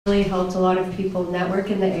really helped a lot of people network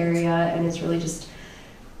in the area, and it's really just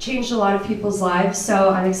changed a lot of people's lives. So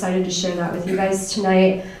I'm excited to share that with you guys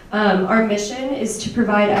tonight. Our mission is to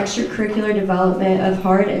provide extracurricular development of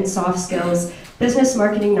hard and soft skills, business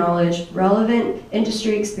marketing knowledge, relevant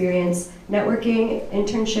industry experience, networking,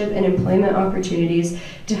 internship, and employment opportunities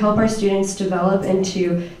to help our students develop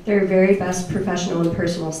into their very best professional and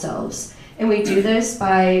personal selves. And we do this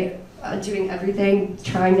by doing everything,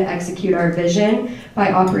 trying to execute our vision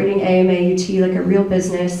by operating AMAUT like a real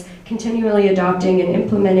business, continually adopting and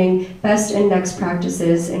implementing best and next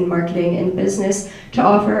practices in marketing and business to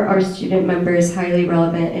offer our student members highly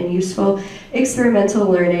relevant and useful experimental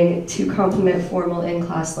learning to complement formal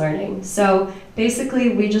in-class learning. So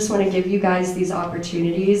basically, we just want to give you guys these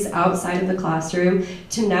opportunities outside of the classroom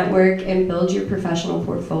to network and build your professional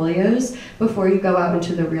portfolios before you go out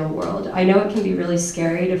into the real world. I know it can be really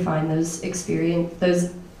scary to find those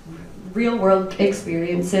real world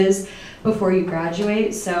experiences before you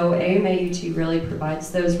graduate, so AMAUT really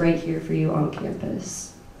provides those right here for you on campus.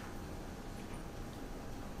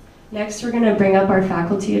 Next, we're going to bring up our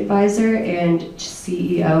faculty advisor and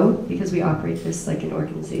CEO, because we operate this like an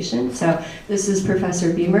organization. So this is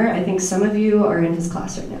Professor Beamer. I think some of you are in his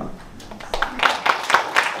class right now.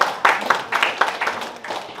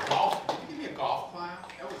 Golf? Did you give me a golf class?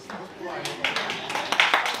 That was cool. All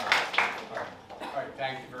right,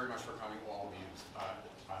 thank you very much for coming, all of you.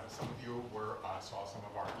 Some of you saw some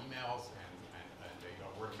of our emails and they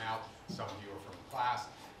word of mouth. Some of you are from the class.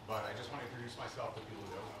 But I just want to introduce myself to people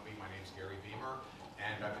who don't know me. My name is Gary Beamer,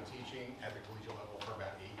 and I've been teaching at the collegiate level for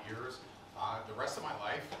about 8 years. The rest of my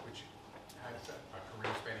life, which has a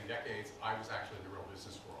career spanning decades, I was actually in the real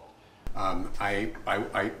business world.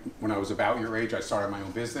 When I was about your age, I started my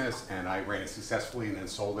own business, and I ran it successfully and then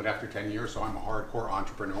sold it after 10 years, so I'm a hardcore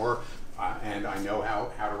entrepreneur. And I know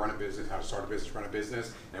how to run a business, how to start a business, run a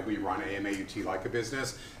business, and we run AMAUT like a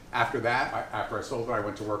business. After that, after I sold it, I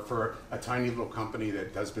went to work for a tiny little company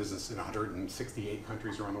that does business in 168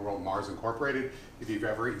 countries around the world, Mars Incorporated. If you've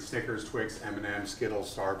ever eaten Snickers, Twix, M&M's,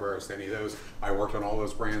 Skittles, Starburst, any of those, I worked on all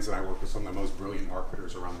those brands, and I worked with some of the most brilliant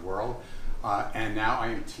marketers around the world. And now I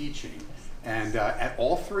am teaching. And at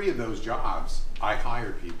all three of those jobs, I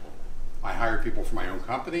hired people. I hired people for my own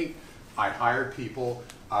company. I hired people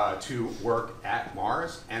to work at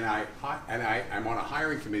Mars, and I'm on a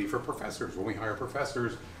hiring committee for professors when we hire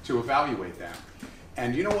professors to evaluate them.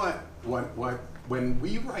 And you know what? When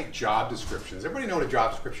we write job descriptions, everybody know what a job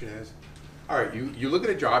description is? All right, you look at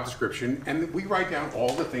a job description, and we write down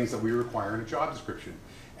all the things that we require in a job description,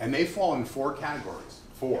 and they fall in 4 categories.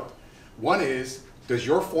 4. One is, does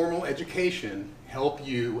your formal education help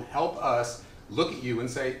us look at you and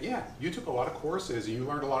say, yeah, you took a lot of courses and you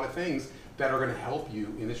learned a lot of things that are going to help you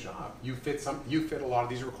in this job. You fit a lot of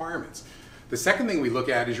these requirements. The second thing we look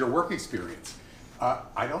at is your work experience.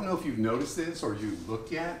 I don't know if you've noticed this or you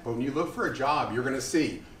looked yet, but when you look for a job, you're going to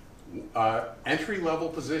see entry-level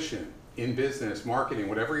position in business, marketing,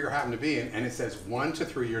 whatever you're having to be in, and it says 1 to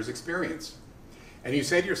 3 years experience. And you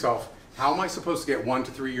say to yourself, how am I supposed to get 1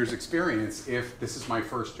 to 3 years experience if this is my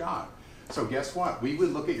first job? So guess what? We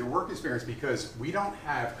would look at your work experience because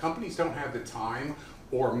companies don't have the time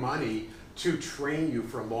or money to train you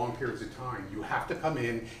for long periods of time. You have to come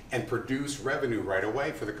in and produce revenue right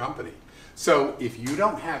away for the company. So if you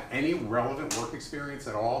don't have any relevant work experience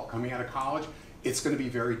at all coming out of college, it's going to be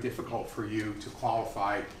very difficult for you to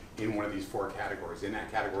qualify in one of these 4 categories, in that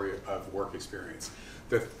category of work experience.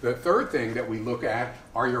 The third thing that we look at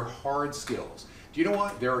are your hard skills. Do you know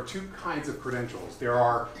what? There are 2 kinds of credentials. There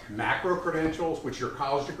are macro credentials, which your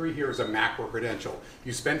college degree here is a macro credential.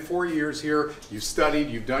 You spent 4 years here, you've studied,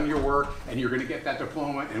 you've done your work, and you're going to get that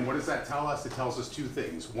diploma. And what does that tell us? It tells us 2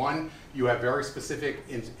 things. 1, you have very specific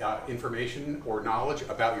information or knowledge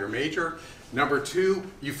about your major. Number 2,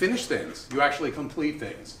 you finish things. You actually complete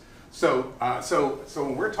things. So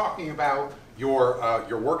when we're talking about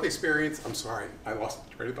your work experience, I'm sorry, I lost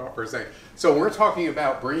train of thought for a second. So when we're talking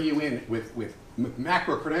about bringing you in with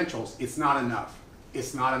macro credentials, it's not enough.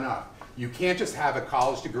 It's not enough. You can't just have a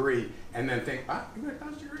college degree and then think, you got a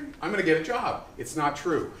college degree? I'm going to get a job. It's not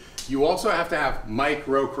true. You also have to have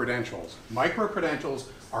micro credentials. Micro credentials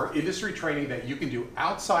are industry training that you can do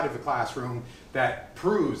outside of the classroom that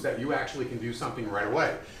proves that you actually can do something right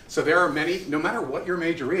away. So there are many, no matter what your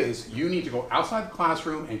major is, you need to go outside the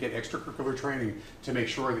classroom and get extracurricular training to make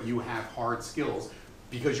sure that you have hard skills,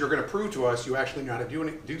 because you're going to prove to us you actually know how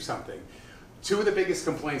to do something. 2 of the biggest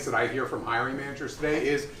complaints that I hear from hiring managers today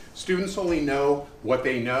is students only know what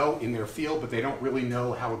they know in their field, but they don't really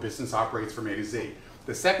know how a business operates from A to Z.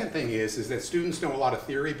 The second thing is that students know a lot of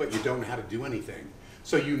theory, but you don't know how to do anything.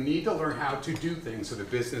 So you need to learn how to do things so the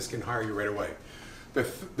business can hire you right away. The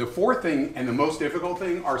fourth thing and the most difficult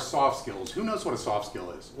thing are soft skills. Who knows what a soft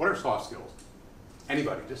skill is? What are soft skills?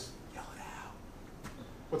 Anybody, just yell it out.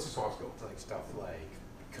 What's a soft skill? Like stuff like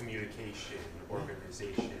communication,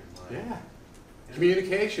 organization. Yeah.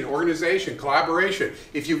 Communication, organization, collaboration.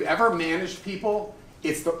 If you've ever managed people,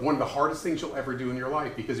 it's one of the hardest things you'll ever do in your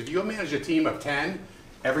life, because if you manage a team of 10,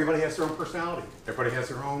 everybody has their own personality. Everybody has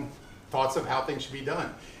their own thoughts of how things should be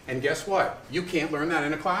done. And guess what? You can't learn that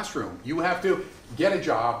in a classroom. You have to get a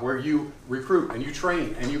job where you recruit and you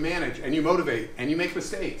train and you manage and you motivate and you make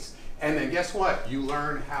mistakes. And then guess what? You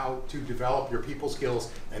learn how to develop your people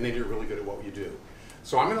skills, and then you're really good at what you do.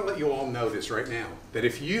 So I'm gonna let you all know this right now, that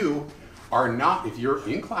if you're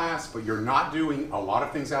in class, but you're not doing a lot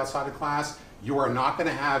of things outside of class, you are not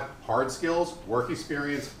gonna have hard skills, work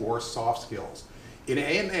experience, or soft skills. In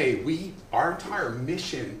AMA, our entire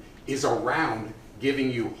mission is around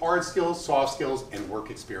giving you hard skills, soft skills, and work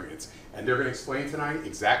experience. And they're gonna explain tonight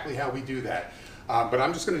exactly how we do that. But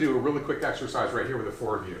I'm just gonna do a really quick exercise right here with the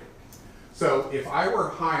four of you. So if I were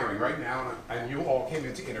hiring right now, and you all came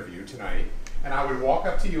in to interview tonight, and I would walk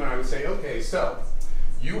up to you and I would say, okay, so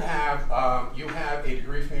you have a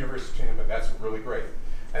degree from the University of Tampa. That's really great.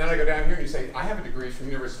 And then I go down here and you say, I have a degree from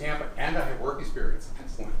the University of Tampa and I have work experience.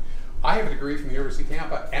 Excellent. I have a degree from the University of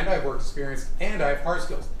Tampa and I have work experience and I have hard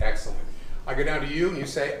skills. Excellent. I go down to you and you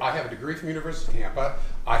say, I have a degree from the University of Tampa,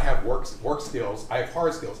 I have work skills, I have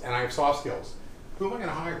hard skills, and I have soft skills. Who am I going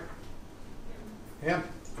to hire? Him.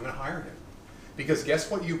 I'm going to hire him. Because guess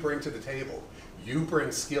what you bring to the table? You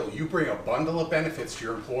bring skill. You bring a bundle of benefits to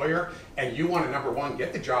your employer, and you want to, number one,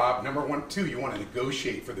 get the job. Number two, you want to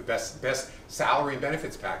negotiate for the best salary and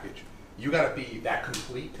benefits package. You got to be that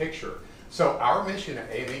complete picture. So our mission at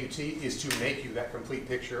AMAUT is to make you that complete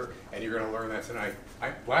picture, and you're going to learn that tonight.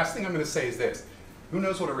 Last thing I'm going to say is this. Who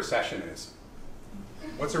knows what a recession is?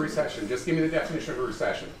 What's a recession? Just give me the definition of a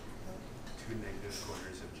recession. 2 negative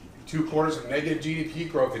quarters of GDP. 2 quarters of negative GDP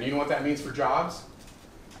growth, and you know what that means for jobs?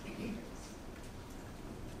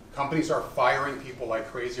 Companies are firing people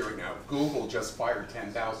like crazy right now. Google just fired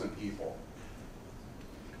 10,000 people.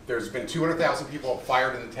 There's been 200,000 people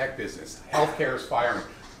fired in the tech business. Healthcare is firing.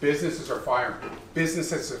 Businesses are firing.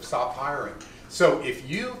 Businesses have stopped hiring. So if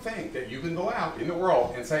you think that you can go out in the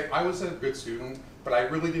world and say, I was a good student, but I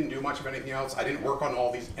really didn't do much of anything else, I didn't work on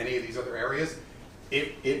any of these other areas,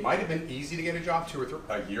 it might have been easy to get a job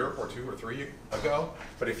a year or 2 or 3 ago,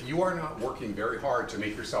 but if you are not working very hard to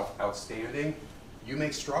make yourself outstanding, you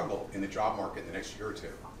may struggle in the job market in the next year or 2.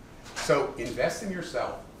 So invest in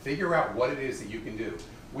yourself. Figure out what it is that you can do.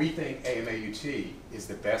 We think AMAUT is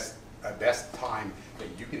the best time that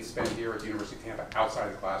you can spend here at the University of Tampa outside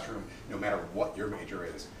of the classroom, no matter what your major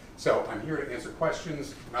is. So I'm here to answer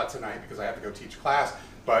questions, not tonight because I have to go teach class,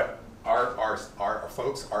 but our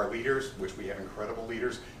folks, our leaders, which we have incredible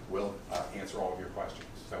leaders, will answer all of your questions.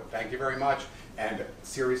 So thank you very much, and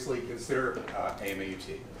seriously consider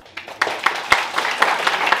AMAUT.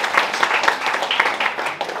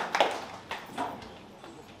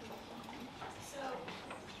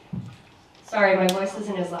 Sorry, my voice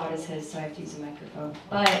isn't as loud as his, so I have to use a microphone.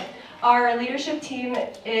 But our leadership team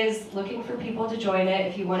is looking for people to join it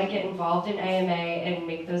if you want to get involved in AMA and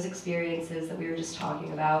make those experiences that we were just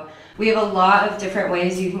talking about. We have a lot of different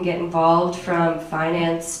ways you can get involved, from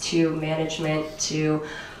finance to management to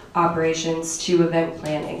operations to event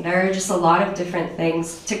planning. There are just a lot of different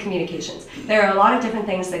things, to communications. There are a lot of different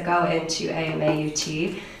things that go into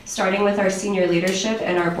AMAUT, starting with our senior leadership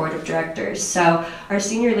and our board of directors. So our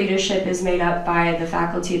senior leadership is made up by the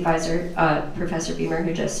faculty advisor, Professor Beamer,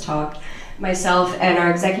 who just talked, myself, and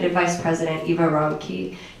our executive vice president, Eva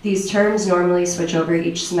Romke. These terms normally switch over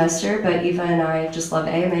each semester, but Eva and I just love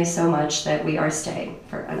AMA so much that we are staying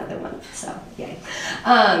for another month, so yay.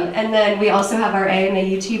 And then we also have our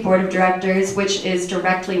AMAUT board of directors, which is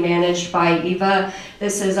directly managed by Eva.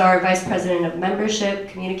 This is our vice president of membership,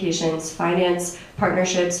 communications, finance,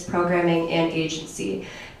 partnerships, programming, and agency.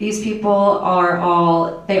 These people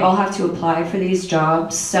they all have to apply for these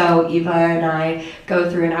jobs, so Eva and I go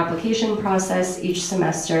through an application process each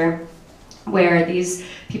semester where these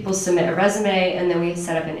people submit a resume, and then we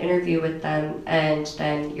set up an interview with them, and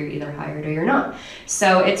then you're either hired or you're not.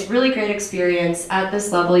 So it's really great experience. At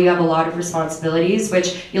this level, you have a lot of responsibilities,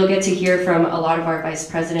 which you'll get to hear from a lot of our vice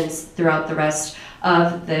presidents throughout the rest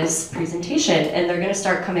of this presentation, and they're going to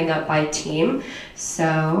start coming up by team.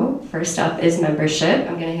 So first up is membership.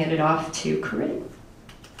 I'm going to hand it off to Corinne.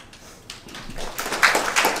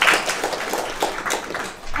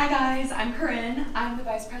 Hi guys, I'm Corinne. I'm the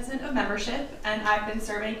Vice President of Membership, and I've been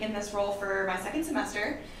serving in this role for my 2nd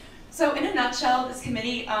semester. So in a nutshell, this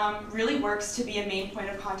committee really works to be a main point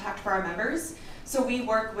of contact for our members. So we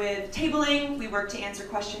work with tabling, we work to answer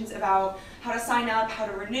questions about how to sign up, how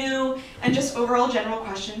to renew, and just overall general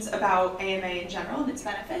questions about AMA in general and its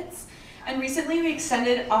benefits. And recently we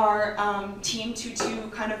extended our team to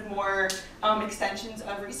two kind of more extensions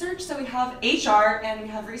of research. So we have HR and we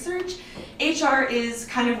have research. HR is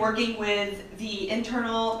kind of working with the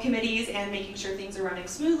internal committees and making sure things are running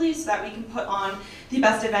smoothly so that we can put on the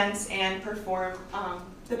best events and perform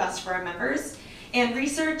the best for our members. And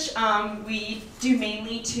research, we do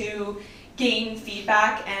mainly to gain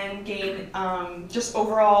feedback and gain just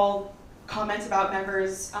overall comments about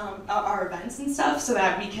members, our events and stuff, so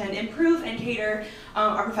that we can improve and cater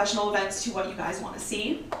our professional events to what you guys want to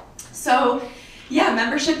see. So yeah,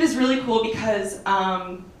 membership is really cool because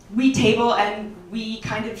we table and we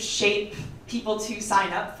kind of shape people to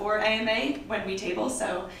sign up for AMA when we table.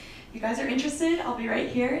 So if you guys are interested, I'll be right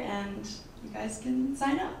here and you guys can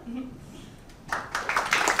sign up.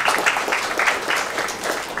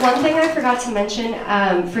 One thing I forgot to mention,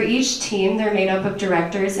 for each team, they're made up of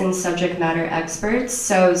directors and subject matter experts.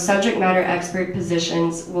 So subject matter expert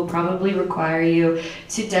positions will probably require you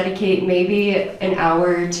to dedicate maybe an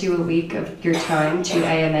hour or two a week of your time to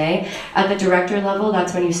AMA. At the director level,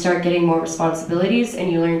 that's when you start getting more responsibilities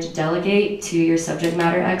and you learn to delegate to your subject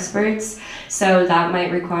matter experts. So that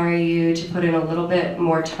might require you to put in a little bit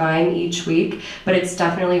more time each week, but it's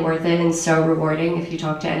definitely worth it and so rewarding. If you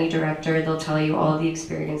talk to any director, they'll tell you all the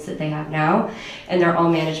experience that they have now, and they're all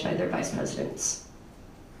managed by their vice presidents.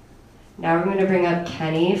 Now we're going to bring up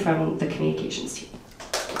Kenny from the communications team.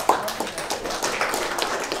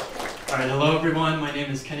 All right, hello everyone. My name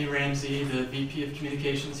is Kenny Ramsey, the VP of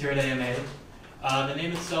Communications here at AMA. The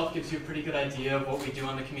name itself gives you a pretty good idea of what we do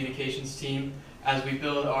on the communications team as we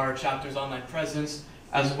build our chapter's online presence,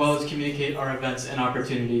 as well as communicate our events and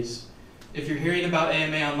opportunities. If you're hearing about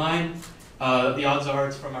AMA online, the odds are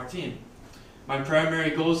it's from our team. My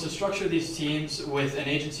primary goal is to structure these teams with an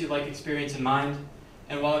agency-like experience in mind,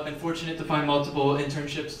 and while I've been fortunate to find multiple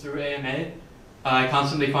internships through AMA, I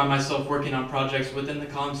constantly find myself working on projects within the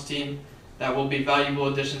comms team that will be valuable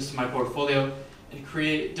additions to my portfolio and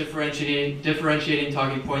create differentiating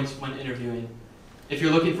talking points when interviewing. If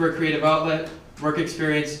you're looking for a creative outlet, work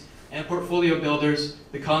experience, and portfolio builders,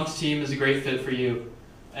 the comms team is a great fit for you.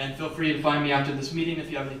 And feel free to find me after this meeting if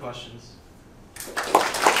you have any questions.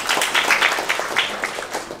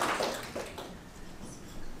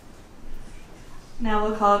 Now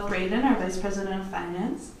we'll call up Braden, our Vice President of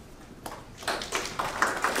Finance.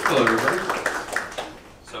 Hello everybody.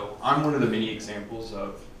 So I'm one of the many examples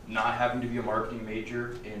of not having to be a marketing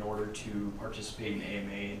major in order to participate in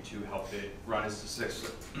AMA and to help it run a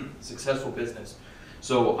successful business.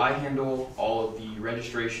 So I handle all of the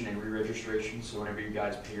registration and re-registration, so whenever you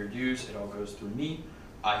guys pay your dues, it all goes through me.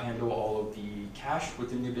 I handle all of the cash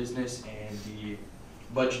within the business and the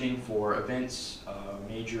budgeting for events,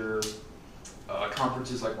 major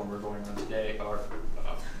conferences like one we're going on today, or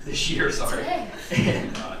this year, sorry,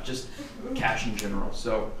 and just cash in general.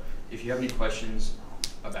 So if you have any questions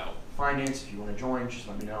about finance, if you want to join, just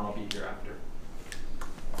let me know, I'll be here after.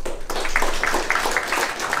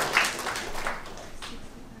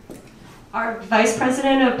 Our Vice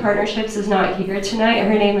President of Partnerships is not here tonight.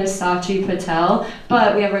 Her name is Sachi Patel,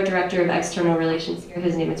 but we have our Director of External Relations here.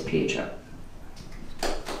 His name is Pietro.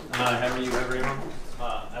 How are you, everyone?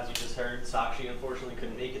 As you just heard, Sakshi unfortunately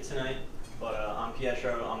couldn't make it tonight, but I'm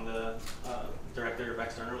Pietro. I'm the Director of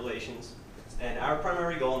External Relations. And our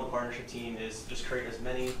primary goal in the partnership team is just create as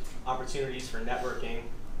many opportunities for networking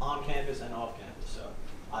on campus and off campus. So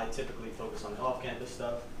I typically focus on the off-campus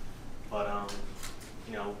stuff, but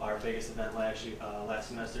you know, our biggest event last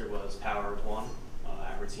semester was Power of One.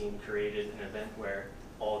 Our team created an event where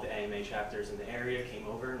all the AMA chapters in the area came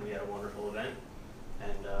over, and we had a wonderful event.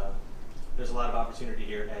 And there's a lot of opportunity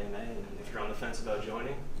here at AMA, and if you're on the fence about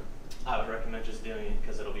joining, I would recommend just doing it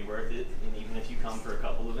because it'll be worth it. And even if you come for a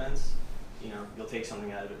couple events, you know, you'll take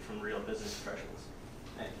something out of it from real business professionals.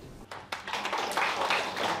 Thank you.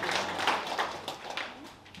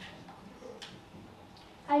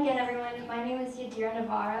 Hi again, everyone. My name is Yadira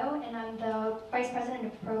Navarro, and I'm the Vice President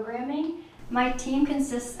of Programming. My team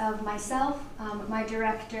consists of myself, my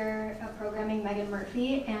Director of Programming, Megan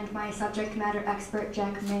Murphy, and my subject matter expert,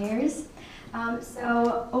 Jack Mayers.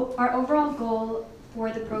 So our overall goal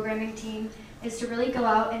for the programming team is to really go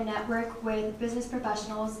out and network with business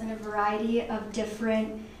professionals in a variety of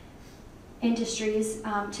different industries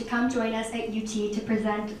to come join us at UT to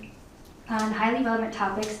present on highly relevant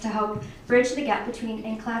topics to help bridge the gap between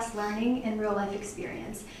in-class learning and real-life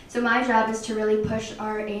experience. So my job is to really push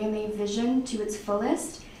our AMA vision to its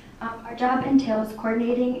fullest Our job entails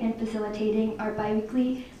coordinating and facilitating our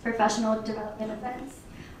biweekly professional development events,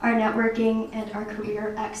 our networking, and our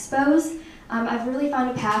career expos. I've really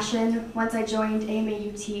found a passion once I joined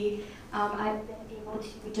AMA-UT. I've been able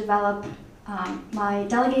to develop my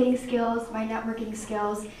delegating skills, my networking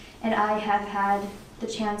skills, and I have had the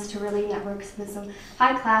chance to really network with some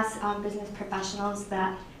high-class business professionals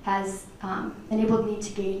that has enabled me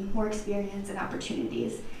to gain more experience and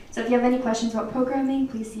opportunities. So if you have any questions about programming,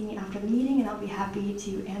 please see me after the meeting and I'll be happy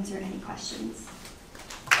to answer any questions.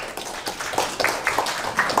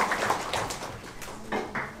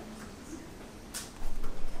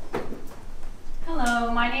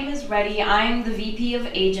 Hello, my name is Reddy. I'm the VP of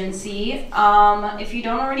Agency. If you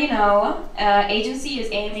don't already know, Agency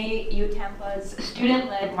is AMA Tampa's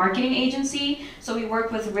student-led marketing agency. So we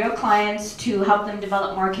work with real clients to help them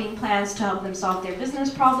develop marketing plans to help them solve their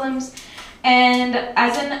business problems. And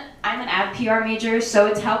I'm an ad PR major, so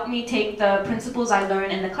it's helped me take the principles I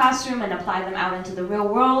learned in the classroom and apply them out into the real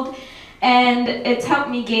world. And it's helped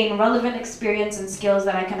me gain relevant experience and skills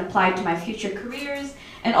that I can apply to my future careers,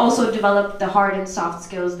 and also develop the hard and soft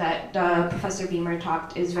skills that Professor Beamer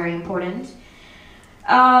talked is very important.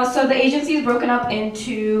 So the agency is broken up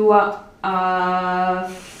into 5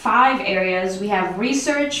 areas. We have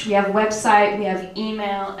research, we have website, we have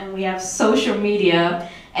email, and we have social media.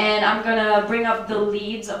 And I'm gonna bring up the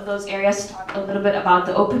leads of those areas to talk a little bit about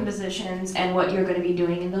the open positions and what you're gonna be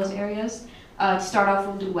doing in those areas. To start off,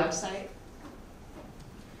 we'll do website.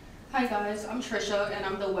 Hi guys, I'm Trisha and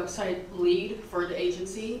I'm the website lead for the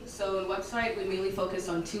agency. So in website, we mainly focus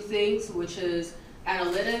on 2 things, which is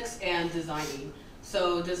analytics and designing.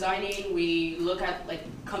 So designing, we look at like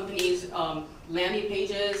companies' landing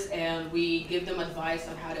pages and we give them advice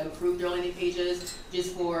on how to improve their landing pages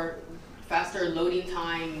just for faster loading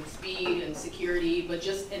time, speed, and security, but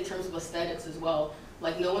just in terms of aesthetics as well.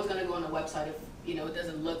 Like no one's gonna go on a website if it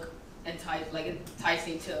doesn't look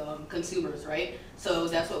enticing to consumers, right? So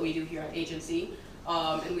that's what we do here at agency.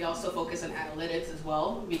 And we also focus on analytics as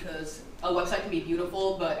well, because a website can be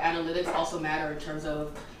beautiful, but analytics also matter in terms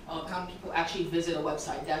of how many people actually visit a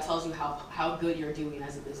website. That tells you how good you're doing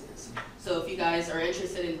as a business. So if you guys are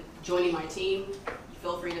interested in joining my team,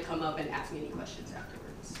 feel free to come up and ask me any questions afterwards.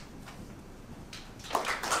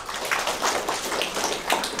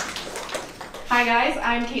 Hi guys,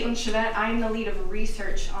 I'm Caitlin Chevette. I'm the lead of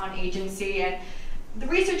research on agency, and the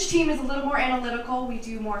research team is a little more analytical. We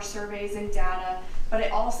do more surveys and data, but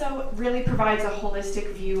it also really provides a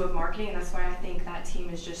holistic view of marketing, and that's why I think that team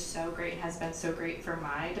is just so great and has been so great for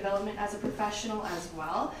my development as a professional as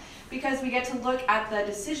well, because we get to look at the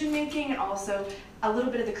decision making and also a little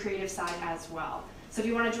bit of the creative side as well. So if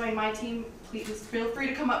you want to join my team, please feel free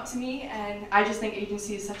to come up to me, and I just think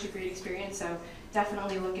agency is such a great experience, so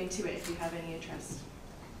definitely look into it if you have any interest.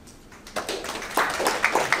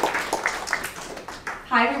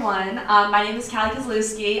 Hi everyone, my name is Callie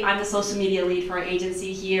Kozlowski. I'm the social media lead for our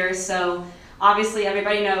agency here. So obviously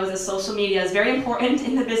everybody knows that social media is very important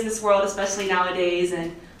in the business world, especially nowadays,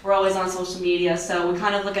 and we're always on social media. So we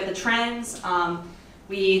kind of look at the trends.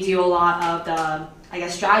 We do a lot of the,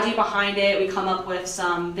 strategy behind it. We come up with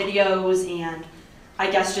some videos and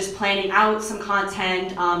just planning out some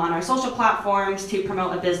content on our social platforms to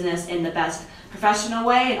promote a business in the best professional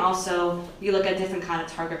way. And also we look at different kind of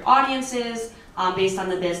target audiences based on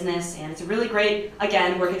the business, and it's a really great,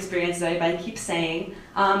 again, work experience that everybody keeps saying.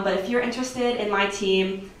 But if you're interested in my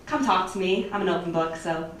team, come talk to me. I'm an open book,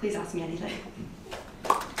 so please ask me anything.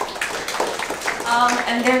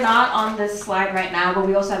 And they're not on this slide right now, but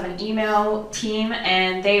we also have an email team,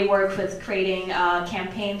 and they work with creating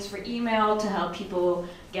campaigns for email to help people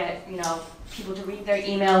get, people to read their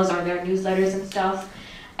emails or their newsletters and stuff.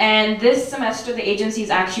 And this semester, the agency is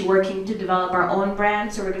actually working to develop our own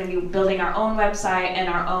brand, so we're going to be building our own website and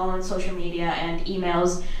our own social media and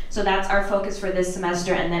emails. So that's our focus for this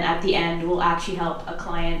semester, and then at the end, we'll actually help a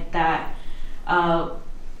client that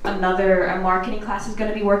a marketing class is going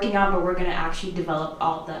to be working on, but we're going to actually develop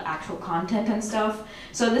all the actual content and stuff.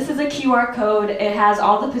 So this is a QR code. It has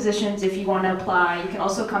all the positions if you want to apply. You can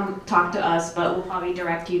also come talk to us, but we'll probably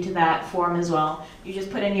direct you to that form as well. You just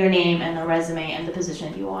put in your name and the resume and the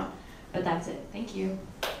position you want. But that's it. Thank you.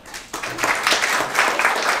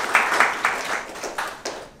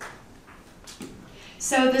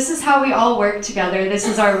 So this is how we all work together. This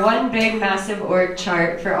is our one big massive org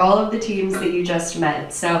chart for all of the teams that you just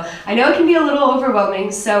met. So I know it can be a little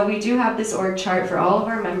overwhelming, so we do have this org chart for all of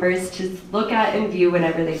our members to look at and view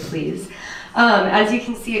whenever they please. As you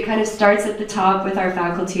can see, it kind of starts at the top with our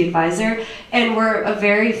faculty advisor, and we're a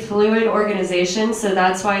very fluid organization, so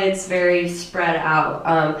that's why it's very spread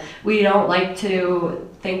out. We don't like to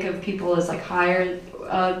think of people as like higher,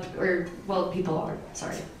 people are,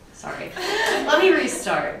 sorry. Let me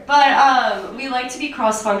restart. But we like to be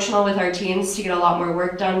cross-functional with our teams to get a lot more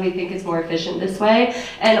work done. We think it's more efficient this way.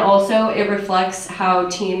 And also it reflects how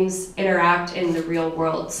teams interact in the real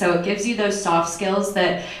world. So it gives you those soft skills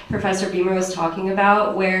that Professor Beamer was talking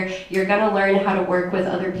about, where you're gonna learn how to work with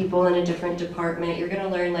other people in a different department. You're gonna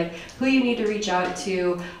learn like who you need to reach out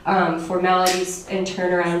to, formalities and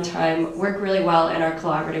turnaround time work really well in our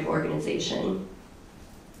collaborative organization.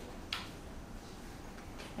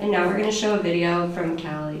 And now we're going to show a video from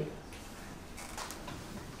Callie.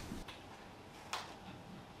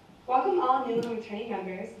 Welcome all new and returning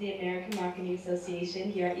members of the American Marketing Association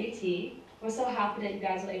here at UT. We're so happy that you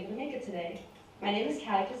guys were able to make it today. My name is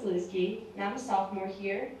Callie Kozlowski, and I'm a sophomore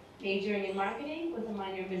here, majoring in marketing with a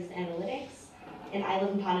minor in business analytics, and I live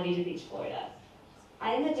in Ponte Vedra Beach, Florida.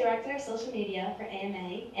 I am the director of social media for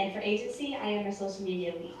AMA, and for agency, I am our social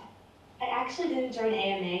media lead. I actually didn't join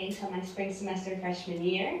AMA until my spring semester freshman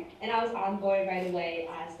year, and I was on board right away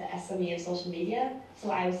as the SME of social media,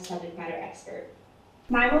 so I was a subject matter expert.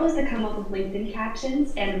 My role is to come up with LinkedIn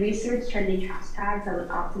captions and research trending hashtags that would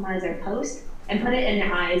optimize our post and put it in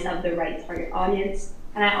the eyes of the right target audience.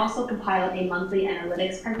 And I also compiled a monthly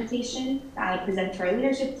analytics presentation that I would present to our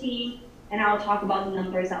leadership team, and I will talk about the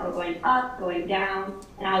numbers that were going up, going down,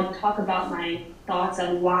 and I will talk about my thoughts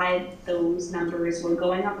on why those numbers were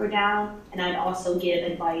going up or down, and I'd also give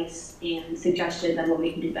advice and suggestions on what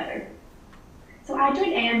we can do better. So I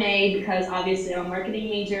joined AMA because obviously I'm a marketing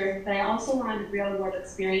major, but I also wanted real world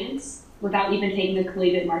experience without even taking a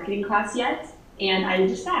collegiate marketing class yet, and I did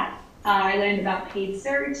just that. I learned about paid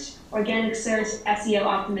search, organic search, SEO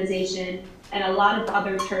optimization, and a lot of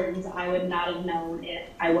other terms I would not have known if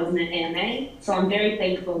I wasn't at AMA, so I'm very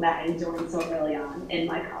thankful that I joined so early on in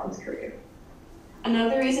my college career.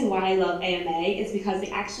 Another reason why I love AMA is because they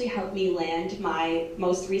actually helped me land my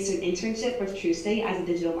most recent internship with TrueState as a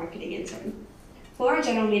digital marketing intern. For our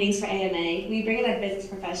general meetings for AMA, we bring in a business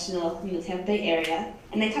professional from the Tampa Bay area,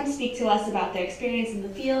 and they come speak to us about their experience in the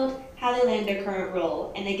field, how they land their current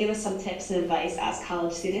role, and they give us some tips and advice as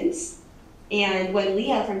college students. And when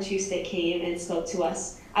Leah from TrueState came and spoke to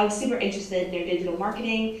us, I was super interested in their digital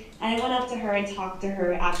marketing, and I went up to her and talked to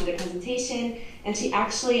her after the presentation, and she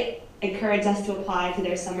actually encouraged us to apply to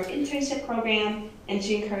their summer internship program, and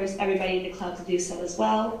she encouraged everybody in the club to do so as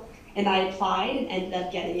well. And I applied and ended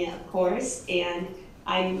up getting it, of course, and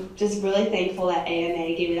I'm just really thankful that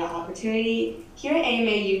AMA gave me that opportunity. Here at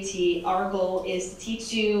AMA UT, our goal is to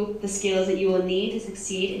teach you the skills that you will need to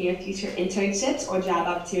succeed in your future internships or job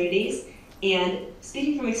opportunities. And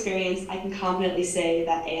speaking from experience, I can confidently say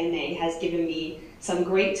that AMA has given me some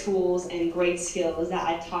great tools and great skills that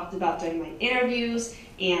I've talked about during my interviews,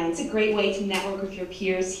 and it's a great way to network with your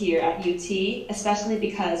peers here at UT, especially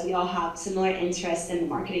because we all have similar interests in the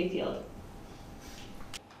marketing field.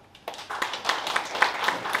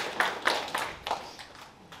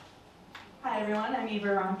 Hi everyone, I'm Eva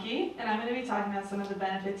Ronke, and I'm going to be talking about some of the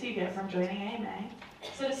benefits you get from joining AMA.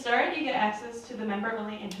 So to start, you get access to the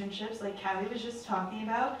member-only internships like Callie was just talking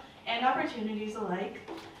about, and opportunities alike.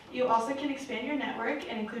 You also can expand your network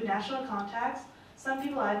and include national contacts. Some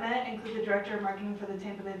people I've met include the director of marketing for the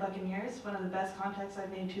Tampa Bay Buccaneers, one of the best contacts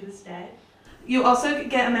I've made to this day. You also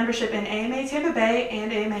get a membership in AMA Tampa Bay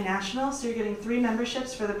and AMA National, so you're getting 3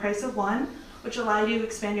 memberships for the price of 1, which allow you to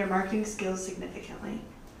expand your marketing skills significantly.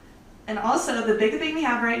 And also, the big thing we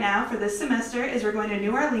have right now for this semester is we're going to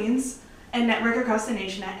New Orleans and network across the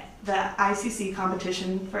nation at the ICC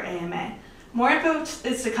competition for AMA. More info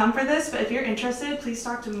is to come for this, but if you're interested, please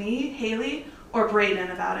talk to me, Haley, or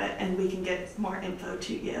Braden about it, and we can get more info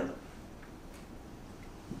to you.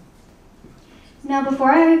 Now,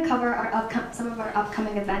 before I cover our some of our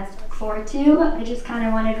upcoming events to look forward to, I just kind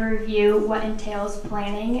of wanted to review what entails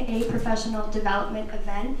planning a professional development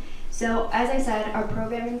event. So, as I said, our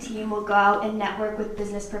programming team will go out and network with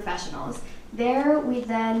business professionals. There, we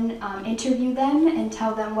then interview them and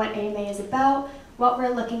tell them what AMA is about, what we're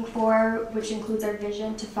looking for, which includes our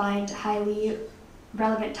vision to find highly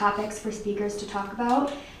relevant topics for speakers to talk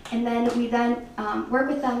about. And then we then work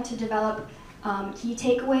with them to develop key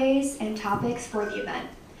takeaways and topics for the event.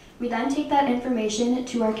 We then take that information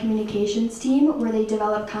to our communications team where they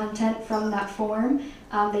develop content from that form.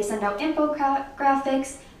 They send out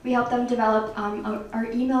infographics. We help them develop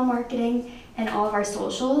our email marketing and all of our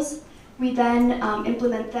socials. We then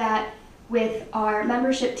implement that with our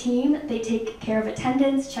membership team. They take care of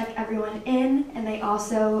attendance, check everyone in, and they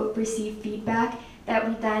also receive feedback that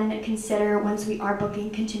we then consider once we are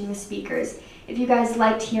booking continuous speakers. If you guys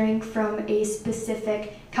liked hearing from a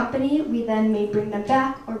specific company, we then may bring them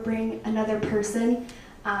back or bring another person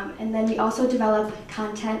And then we also develop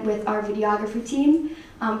content with our videography team.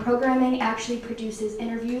 Programming actually produces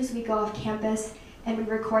interviews. We go off campus and we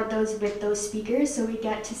record those with those speakers, so we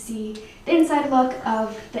get to see the inside look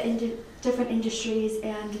of the different industries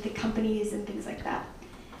and the companies and things like that.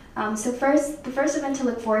 So the first event to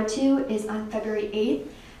look forward to is on February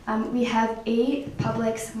 8th. We have 8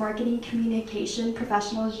 Publix marketing communication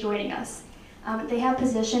professionals joining us. They have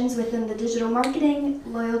positions within the digital marketing,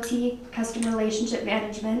 loyalty, customer relationship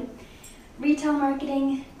management, retail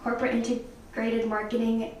marketing, corporate integrated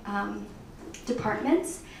marketing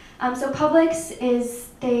departments. So Publix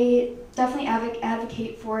they definitely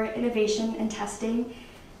advocate for innovation and testing.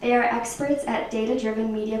 They are experts at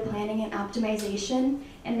data-driven media planning and optimization,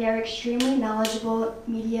 and they are extremely knowledgeable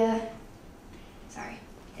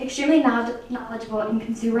knowledgeable in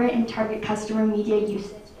consumer and target customer media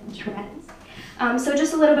usage and trends. So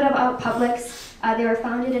just a little bit about Publix. They were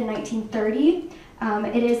founded in 1930.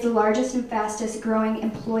 It is the largest and fastest growing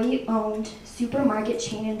employee-owned supermarket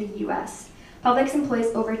chain in the U.S. Publix employs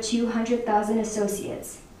over 200,000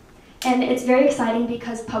 associates. And it's very exciting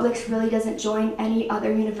because Publix really doesn't join any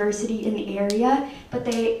other university in the area, but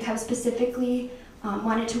they have specifically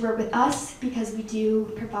wanted to work with us because we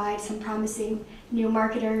do provide some promising new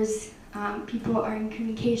marketers, people are in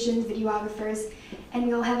communications, videographers, and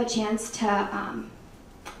you'll have a chance to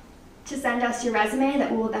send us your resume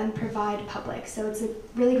that will then provide Publix. So it's a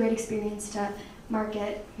really great experience to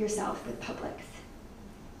market yourself with Publix.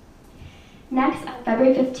 Next, on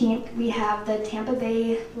February 15th, we have the Tampa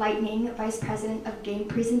Bay Lightning Vice President of Game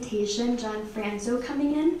Presentation, John Franzo,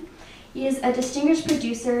 coming in. He is a distinguished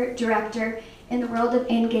producer, director in the world of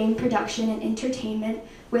in-game production and entertainment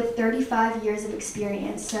with 35 years of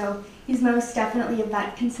experience, so he's most definitely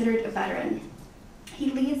considered a veteran.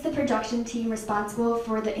 He leads the production team responsible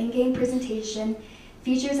for the in-game presentation,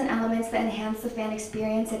 features and elements that enhance the fan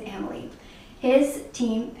experience at Amalie. His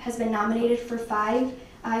team has been nominated for 5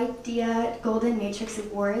 Idea Golden Matrix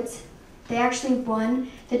Awards. They actually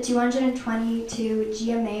won the 222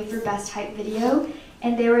 GMA for Best Hype Video,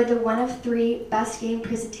 and they were the one of 3 Best Game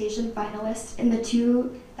Presentation finalists in the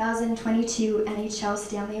 2022 NHL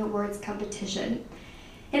Stanley Awards competition.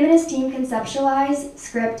 Him and his team conceptualize,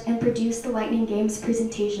 script, and produce the Lightning Games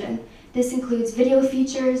presentation. This includes video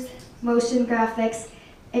features, motion graphics,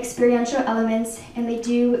 experiential elements, and they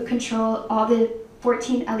do control all the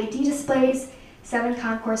 14 LED displays, 7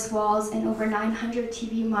 concourse walls, and over 900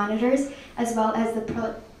 TV monitors, as well as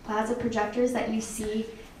the plaza projectors that you see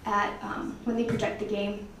at when they project the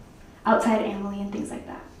game outside Amalie and things like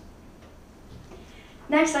that.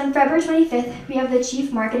 Next, on February 25th, we have the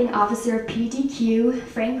Chief Marketing Officer of PDQ,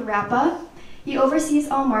 Frank Rappa. He oversees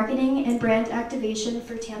all marketing and brand activation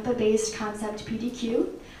for Tampa-based Concept PDQ,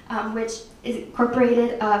 which is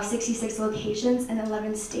incorporated of 66 locations in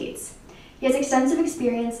 11 states. He has extensive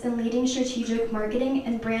experience in leading strategic marketing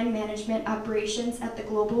and brand management operations at the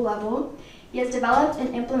global level. He has developed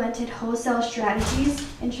and implemented wholesale strategies,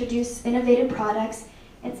 introduced innovative products,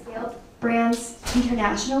 and scaled brands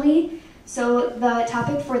internationally. So the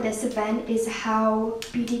topic for this event is how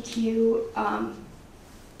PDQ,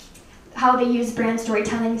 how they use brand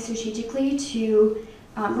storytelling strategically to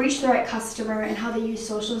reach the right customer and how they use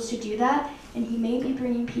socials to do that. And he may be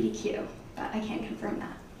bringing PDQ, but I can't confirm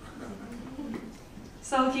that.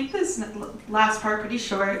 So I'll keep this last part pretty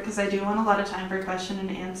short because I do want a lot of time for question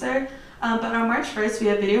and answer. But on March 1st, we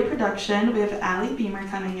have video production. We have Allie Beamer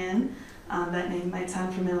coming in. That name might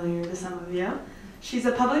sound familiar to some of you. She's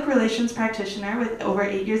a public relations practitioner with over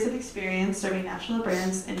 8 years of experience serving national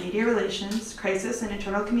brands in media relations, crisis and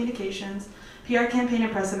internal communications, PR campaign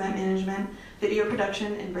and press event management, video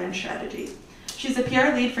production, and brand strategy. She's a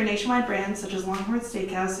PR lead for nationwide brands such as Longhorn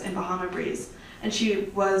Steakhouse and Bahama Breeze. And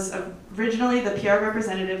she was originally the PR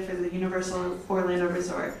representative for the Universal Orlando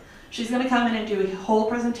Resort. She's going to come in and do a whole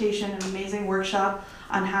presentation, an amazing workshop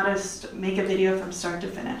on how to make a video from start to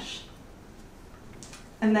finish.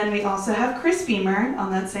 And then we also have Chris Beamer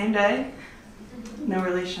on that same day. No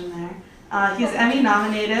relation there. He's Emmy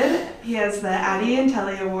nominated. He has the Addie and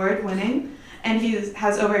Telly Award winning, and he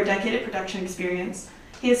has over a decade of production experience.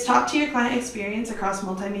 He has top-tier client experience across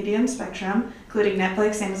multimedia spectrum, including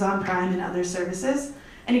Netflix, Amazon Prime, and other services.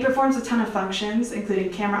 And he performs a ton of functions,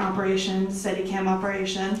 including camera operation, Steadicam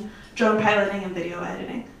operation, drone piloting, and video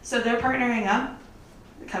editing. So they're partnering up,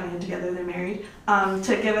 coming in together, they're married,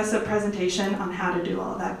 to give us a presentation on how to do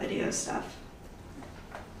all that video stuff.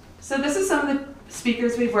 So this is some of the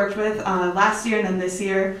speakers we've worked with last year and then this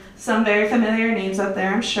year. Some very familiar names up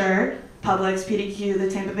there, I'm sure. Publix, PDQ,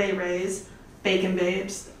 the Tampa Bay Rays, Bacon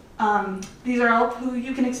Babes. These are all who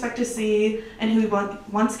you can expect to see and who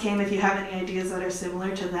once came if you have any ideas that are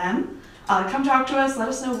similar to them. Come talk to us, let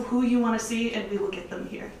us know who you want to see, and we will get them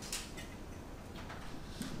here.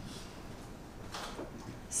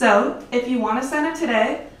 So, if you want to sign up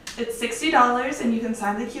today, it's $60 and you can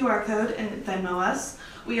sign the QR code and Venmo us.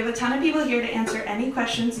 We have a ton of people here to answer any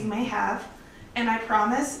questions you may have. And I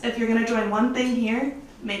promise, if you're going to join one thing here,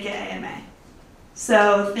 make it AMA.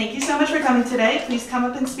 So thank you so much for coming today. Please come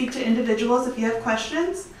up and speak to individuals if you have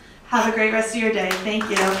questions. Have a great rest of your day. Thank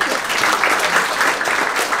you.